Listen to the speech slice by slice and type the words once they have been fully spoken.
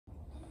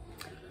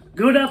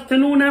Good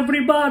afternoon,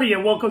 everybody,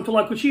 and welcome to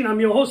La Cucina. I'm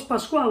your host,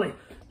 Pasquale.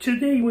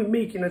 Today we're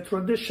making a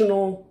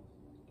traditional,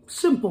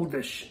 simple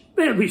dish.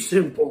 Very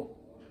simple.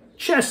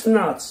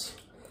 Chestnuts.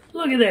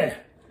 Look at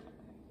that.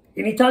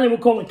 In Italian we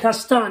call it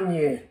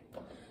castagne.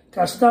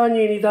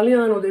 Castagne in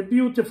Italiano, they're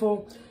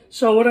beautiful.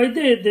 So what I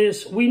did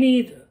is, we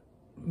need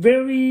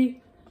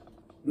very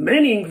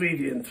many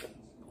ingredients.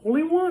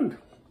 Only one.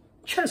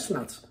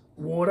 Chestnuts.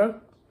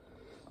 Water.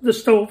 The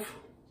stove.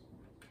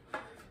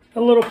 A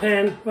little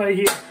pan right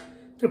here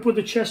to put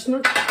the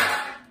chestnut.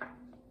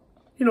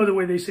 You know the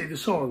way they say the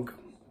song.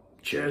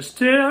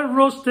 Chestnut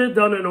roasted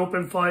on an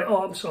open fire.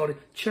 Oh, I'm sorry.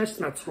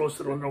 Chestnuts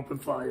roasted on an open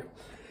fire.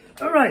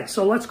 All right,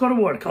 so let's go to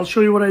work. I'll show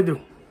you what I do.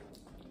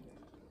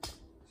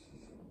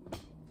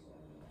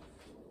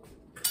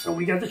 So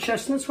we got the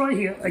chestnuts right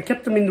here. I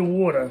kept them in the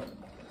water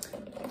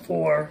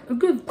for a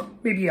good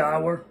maybe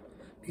hour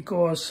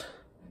because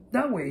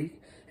that way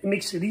it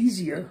makes it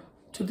easier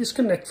to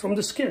disconnect from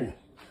the skin.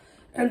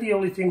 And the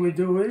only thing we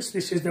do is,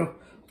 this is what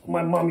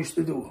my mom used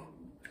to do.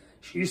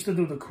 She used to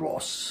do the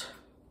cross.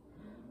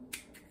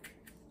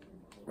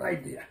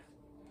 Right there.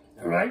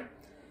 All right?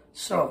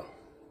 So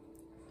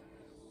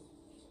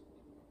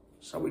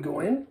we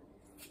go in.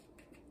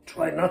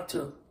 Try not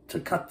to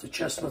cut the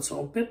chestnuts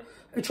open.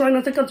 And try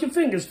not to cut your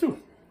fingers too.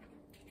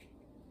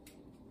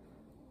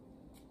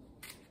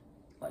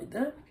 Like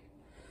that.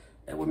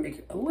 And we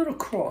make a little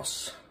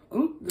cross.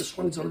 Oh, this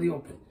one's already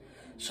open.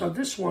 So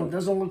this one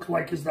doesn't look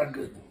like it's that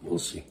good. We'll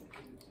see.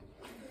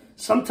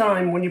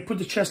 Sometime when you put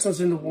the chestnuts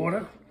in the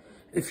water,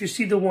 if you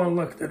see the one,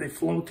 look, that they're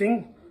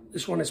floating,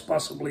 this one is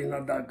possibly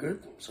not that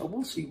good. So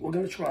we'll see. We're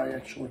going to try,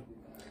 actually.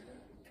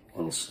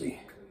 We'll see.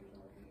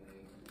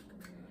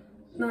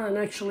 No, and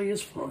actually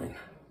it's fine.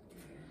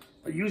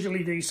 But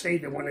usually they say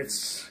that when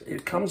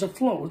it comes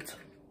afloat,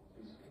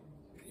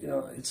 you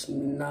know, it's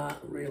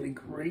not really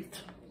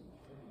great.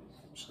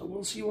 So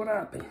we'll see what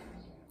happens.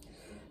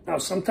 Now,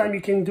 sometimes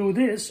you can do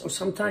this, or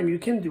sometimes you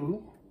can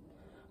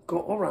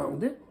go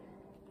around it,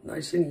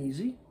 nice and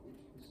easy.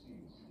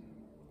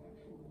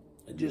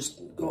 And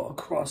just go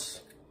across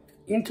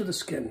into the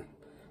skin.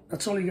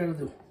 That's all you gotta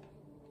do.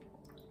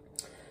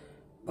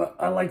 But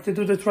I like to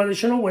do the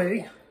traditional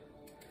way,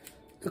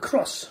 the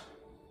cross,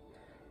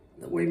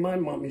 the way my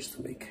mom used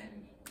to make.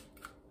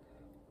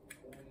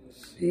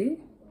 See?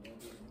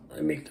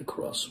 I make the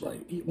cross,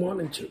 right? 1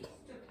 and 2.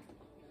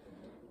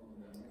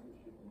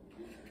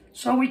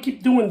 So we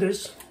keep doing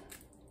this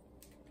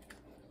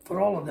for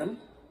all of them.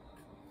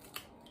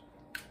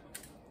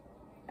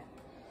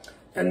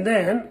 And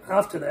then,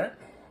 after that,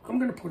 I'm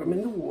going to put them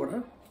in the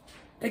water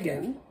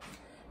again.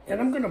 And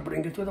I'm going to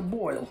bring it to the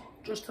boil,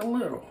 just a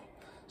little.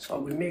 So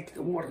we make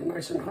the water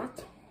nice and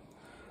hot.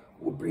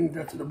 We'll bring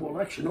that to the boil.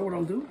 Actually, you know what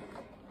I'll do?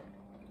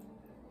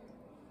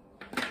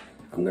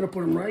 I'm going to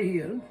put them right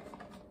here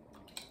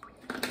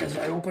as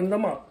I open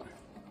them up.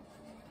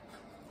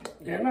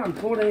 Then I'm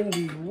putting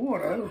the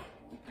water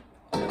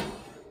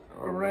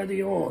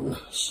already on,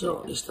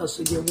 so it starts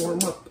to get warm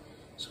up,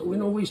 so we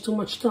don't waste too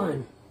much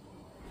time.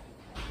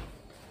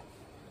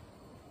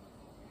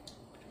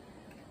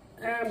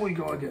 And we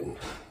go again.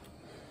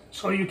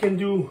 So you can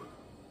do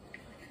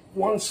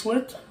one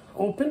slit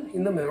open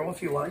in the middle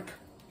if you like,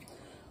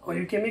 or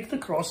you can make the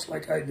cross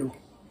like I do,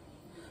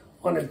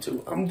 1 and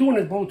 2. I'm doing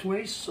it both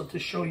ways, so to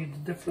show you the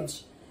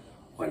difference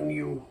when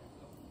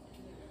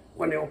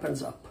it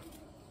opens up,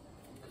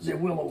 because it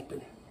will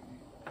open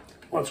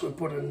once we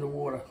put it in the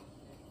water.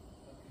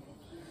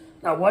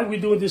 Now, why we're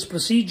doing this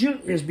procedure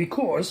is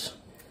because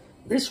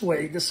this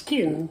way the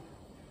skin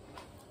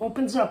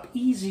opens up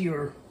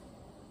easier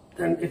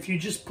than if you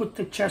just put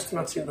the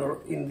chestnuts in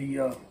the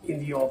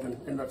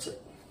oven, and that's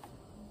it.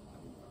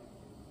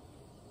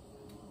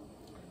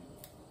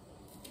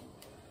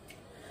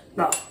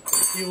 Now,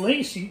 if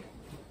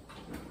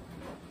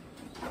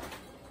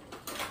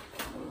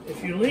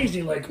you're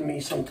lazy like me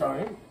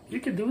sometime, you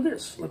can do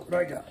this. Look what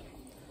I got.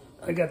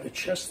 I got the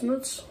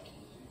chestnuts.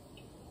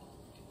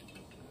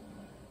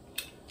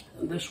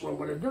 And this one,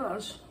 what it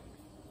does,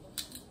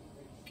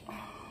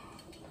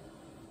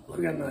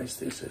 look how nice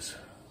this is.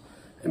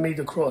 I made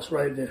the cross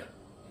right there.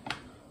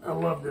 I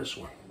love this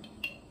one.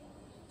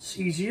 It's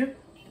easier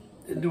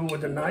than do it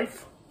with a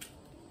knife.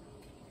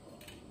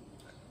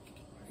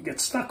 You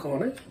get stuck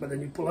on it, but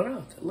then you pull it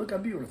out. Look how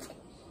beautiful.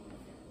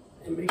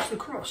 It makes the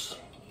cross.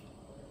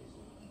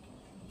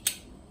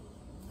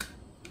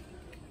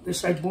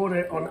 This I bought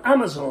it on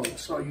Amazon,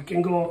 so you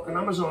can go on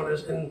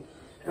Amazon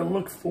and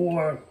look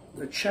for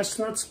the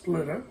chestnut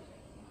splitter,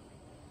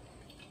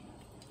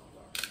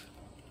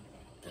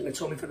 and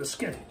it's only for the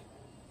skin,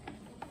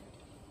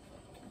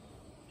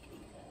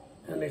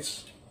 and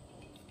it's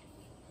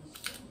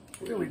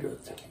really good.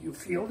 You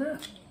feel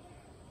that?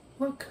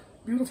 Look,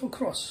 beautiful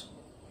cross,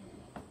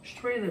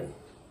 straight in.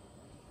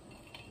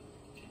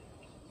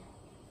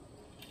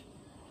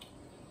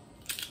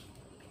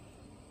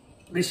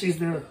 This is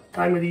the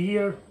time of the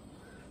year.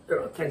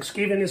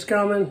 Thanksgiving is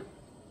coming.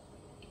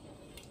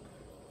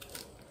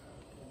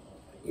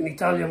 In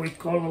Italia we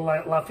call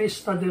it la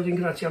festa del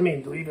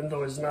ringraziamento, even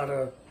though it's not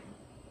a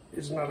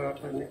It's not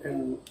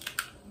an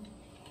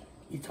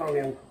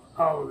Italian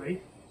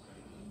holiday.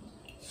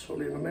 It's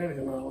only an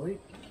American holiday.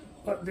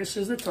 But this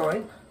is the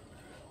time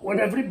when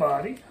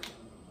everybody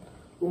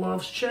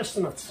loves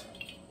chestnuts.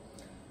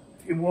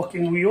 If you walk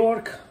in New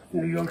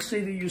York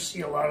City, you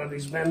see a lot of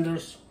these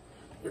vendors.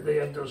 They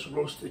have those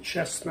roasted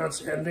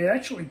chestnuts, and they're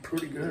actually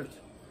pretty good.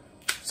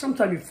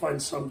 Sometimes you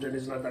find some that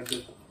is not that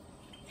good.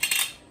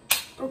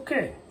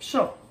 Okay,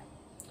 so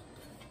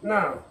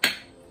now,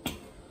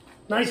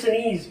 nice and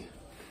easy.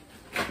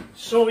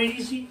 So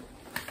easy,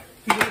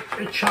 even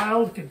a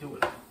child can do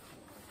it.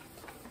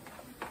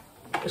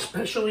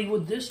 Especially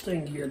with this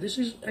thing here. This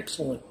is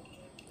excellent.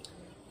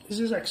 This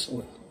is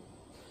excellent.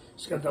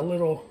 It's got that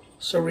little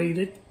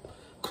serrated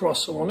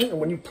cross on it, and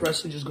when you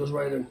press it, it just goes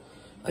right in.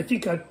 I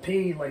think I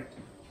paid like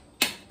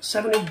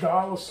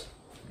 $70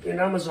 in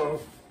Amazon.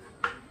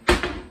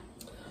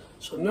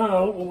 So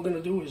now what we're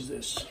gonna do is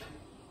this.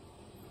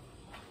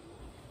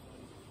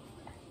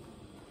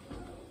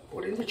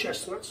 Put in the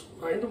chestnuts,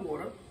 right in the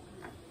water,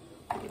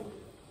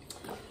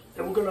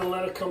 and we're gonna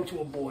let it come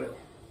to a boil.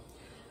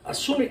 As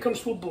soon as it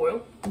comes to a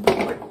boil,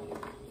 like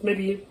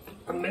maybe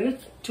a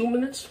minute, 2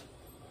 minutes,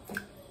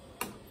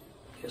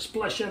 it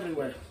splash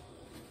everywhere.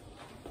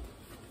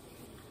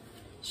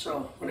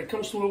 So when it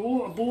comes to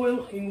a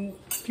boil, in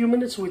a few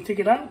minutes we take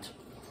it out,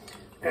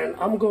 and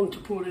I'm going to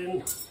put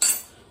in,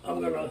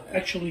 I'm gonna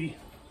actually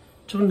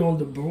turn on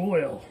the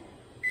broil.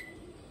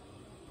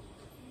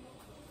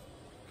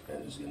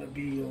 And it's gonna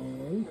be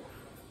on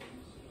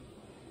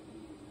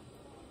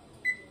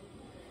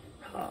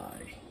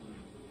high,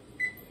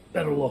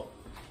 better low,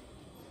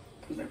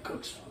 because that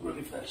cooks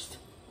really fast.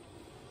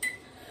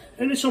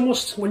 And it's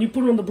almost, when you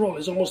put it on the broil,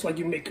 it's almost like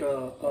you make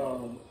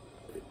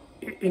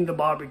in the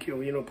barbecue,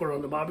 you know, put it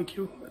on the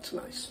barbecue. That's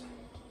nice.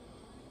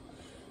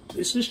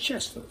 This is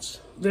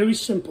chestnuts, very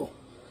simple.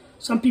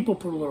 Some people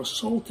put a little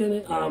salt in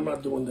it. I'm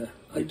not doing that.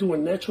 I do it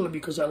naturally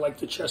because I like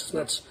the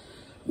chestnuts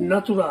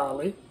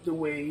naturale, the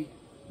way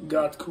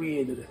God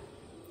created it.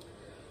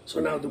 So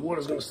now the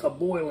water's going to start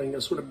boiling.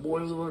 As soon as it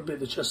boils a little bit,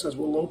 the chestnuts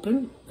will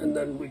open, and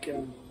then we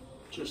can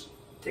just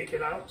take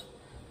it out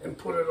and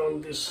put it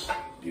on this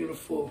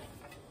beautiful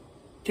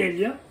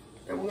teglia,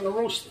 and we're going to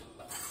roast it.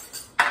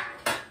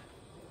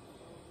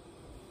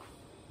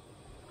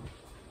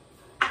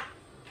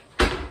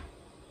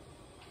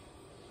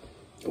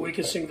 We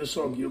can sing the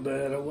song, "You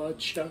Better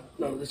Watch Out."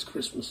 No, that's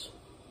Christmas.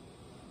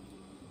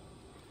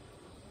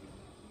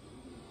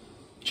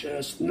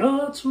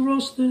 Chestnuts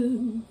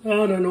roasted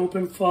on an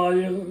open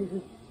fire.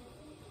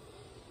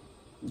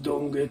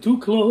 Don't get too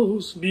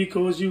close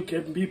because you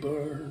can be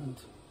burned.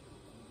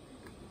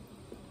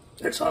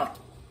 It's hot.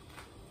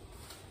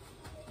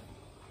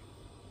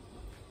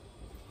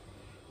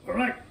 All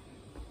right.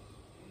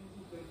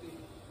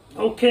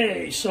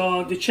 Okay,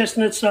 so the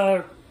chestnuts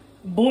are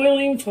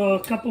boiling for a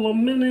couple of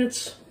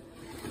minutes.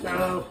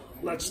 Now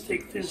let's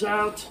take this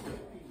out,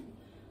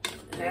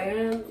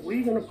 and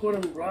we're gonna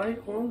put them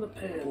right on the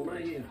pan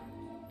right here.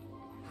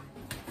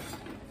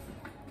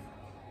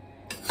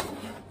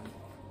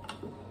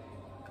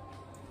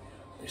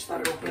 They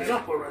started opening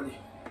up already.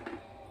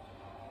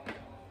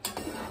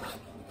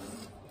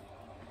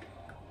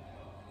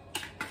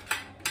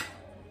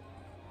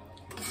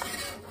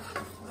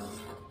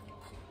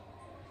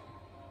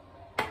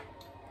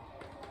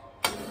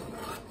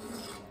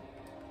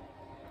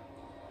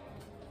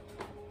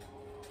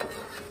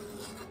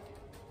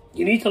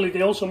 In Italy,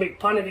 they also make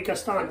pane di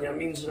castagna,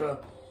 means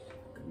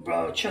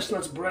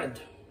chestnuts bread.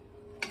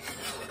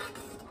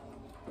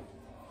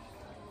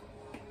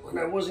 When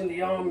I was in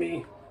the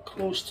army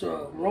close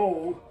to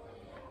Rome,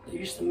 they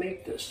used to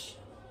make this,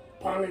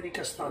 pane di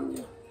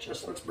castagna,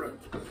 chestnuts bread.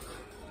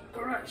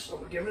 All right, so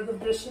we'll get rid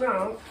of this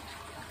now.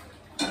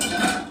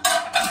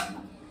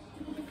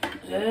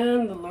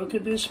 And look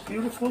at this,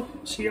 beautiful.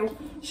 See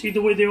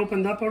the way they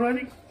opened up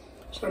already?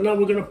 So now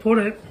we're gonna put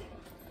it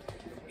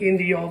in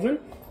the oven.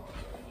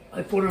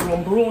 I put it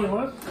on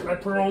broiler, and I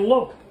put it on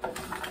low.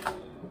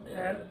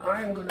 And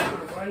I'm gonna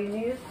put it right in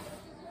here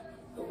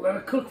and let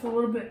it cook for a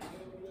little bit.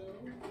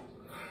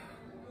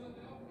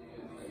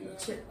 And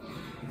that's it.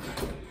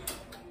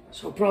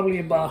 So probably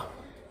about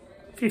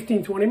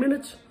 15-20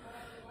 minutes,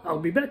 I'll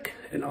be back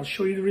and I'll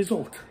show you the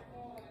result.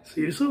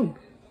 See you soon.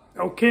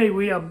 Okay,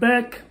 we are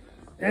back,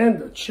 and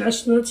the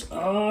chestnuts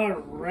are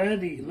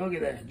ready. Look at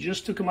that,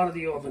 just took them out of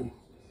the oven.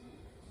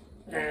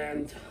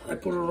 And I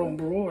put it on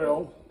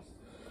broil.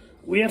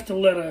 We have to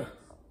let it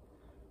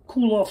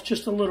cool off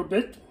just a little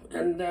bit,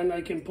 and then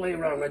I can play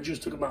around. I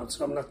just took them out,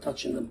 so I'm not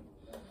touching them.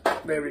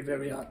 Very,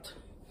 very hot.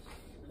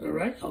 All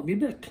right, I'll be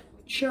back.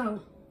 Ciao.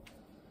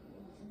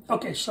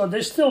 Okay, so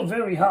they're still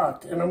very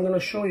hot, and I'm going to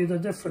show you the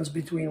difference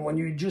between when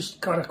you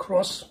just cut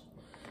across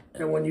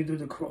and when you do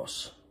the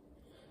cross.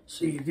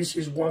 See, this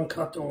is one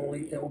cut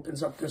only. It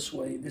opens up this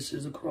way. This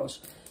is the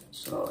cross.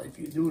 So if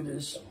you do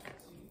this,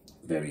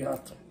 very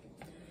hot.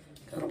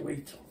 Gotta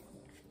wait.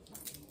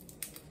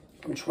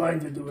 I'm trying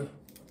to do it.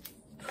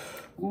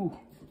 Ooh.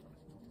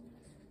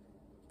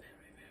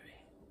 Very,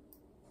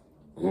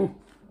 very.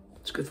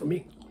 It's good for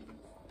me.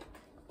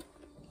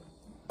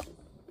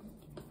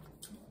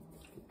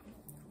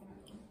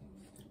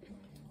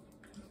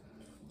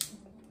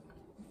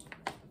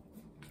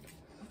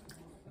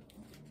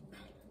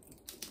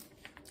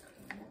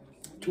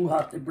 Too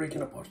hot, they're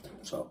breaking apart.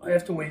 So I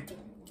have to wait,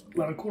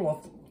 let it cool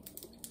off.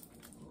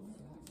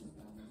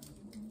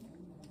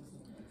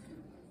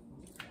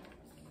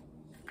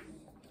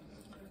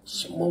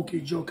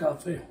 Smoky Joe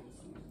Cafe.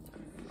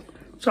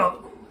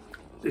 So,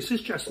 this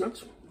is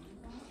chestnuts.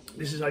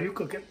 This is how you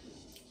cook it.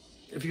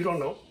 If you don't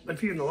know,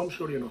 if you know, I'm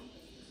sure you know.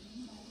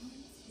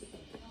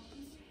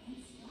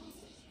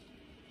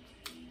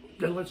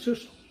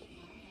 Delicious.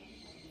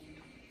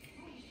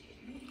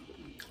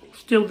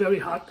 Still very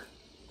hot.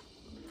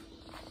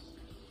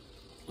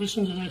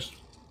 Listen to this.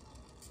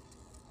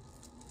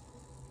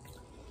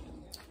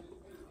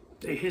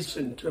 They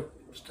hissing too,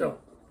 still.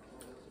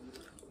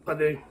 But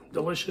they're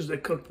delicious, they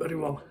cook very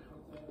well.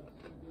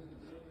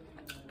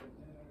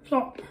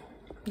 So,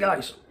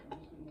 guys,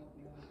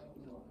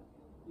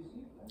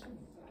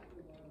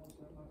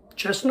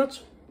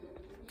 chestnuts,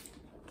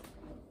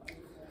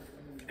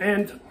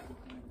 and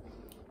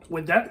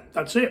with that,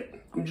 that's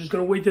it. I'm just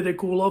gonna wait till they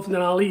cool off and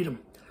then I'll eat them.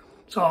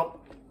 So,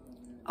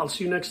 I'll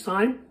see you next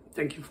time.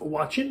 Thank you for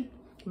watching.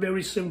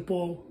 Very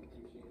simple,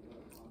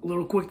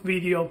 little quick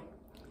video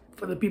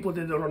for the people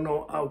that don't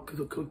know how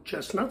to cook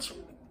chestnuts.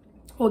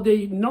 Or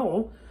they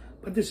know,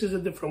 but this is a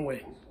different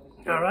way.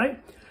 All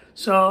right?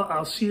 So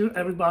I'll see you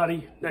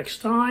everybody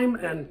next time,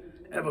 and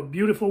have a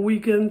beautiful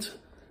weekend.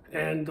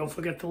 And don't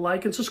forget to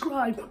like and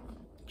subscribe.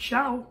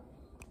 Ciao.